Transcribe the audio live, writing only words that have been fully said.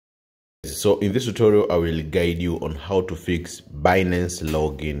So in this tutorial, I will guide you on how to fix Binance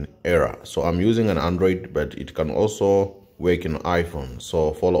login error. So I'm using an Android, but it can also work in iPhone.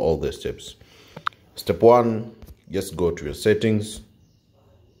 So follow all the steps. Step one, just go to your settings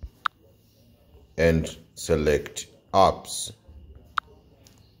and select apps.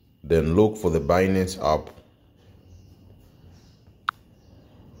 Then look for the Binance app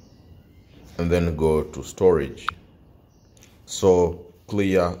and then go to storage. So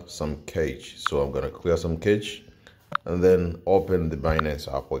clear some cache. So I'm going to clear some cache and then open the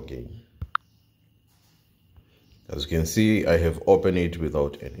Binance app again. As you can see, I have opened it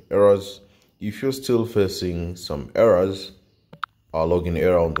without any errors. If you're still facing some errors or login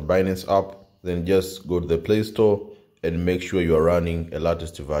error on the Binance app, then just go to the Play Store and make sure you are running a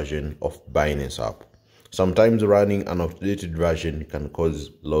latest version of Binance app. Sometimes running an updated version can cause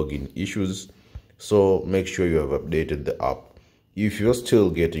login issues, so make sure you have updated the app. If you're still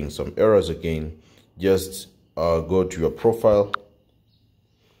getting some errors again, just go to your profile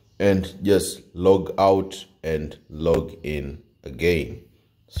and just log out and log in again.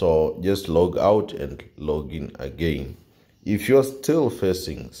 So just log out and log in again. If you're still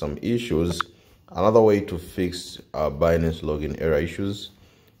facing some issues, another way to fix Binance login error issues,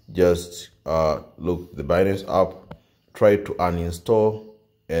 just look the Binance app, try to uninstall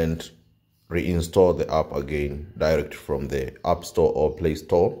and reinstall the app again direct from the App Store or Play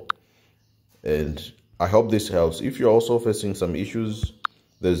Store. And I hope this helps. If you're also facing some issues,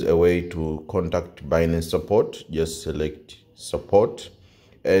 there's a way to contact Binance support. Just select support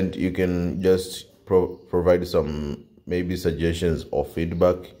and you can just provide some maybe suggestions or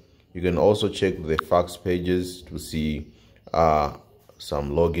feedback. You can also check the fax pages to see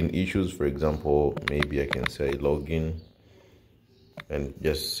some login issues. For example, maybe I can say login and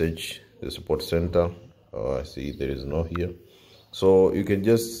just search the support center. I see there is no here, so you can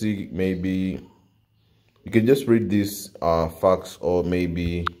just see, maybe you can just read this fax or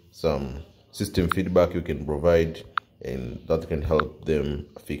maybe some system feedback you can provide, and that can help them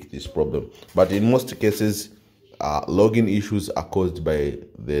fix this problem. But in most cases, login issues are caused by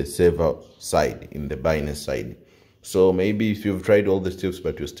the server side, in the Binance side. So maybe if you've tried all the steps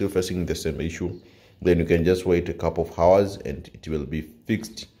but you're still facing the same issue, then you can just wait a couple of hours and it will be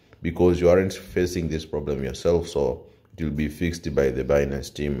fixed, because you aren't facing this problem yourself. So it will be fixed by the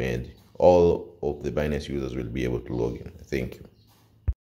Binance team and all of the Binance users will be able to log in. Thank you.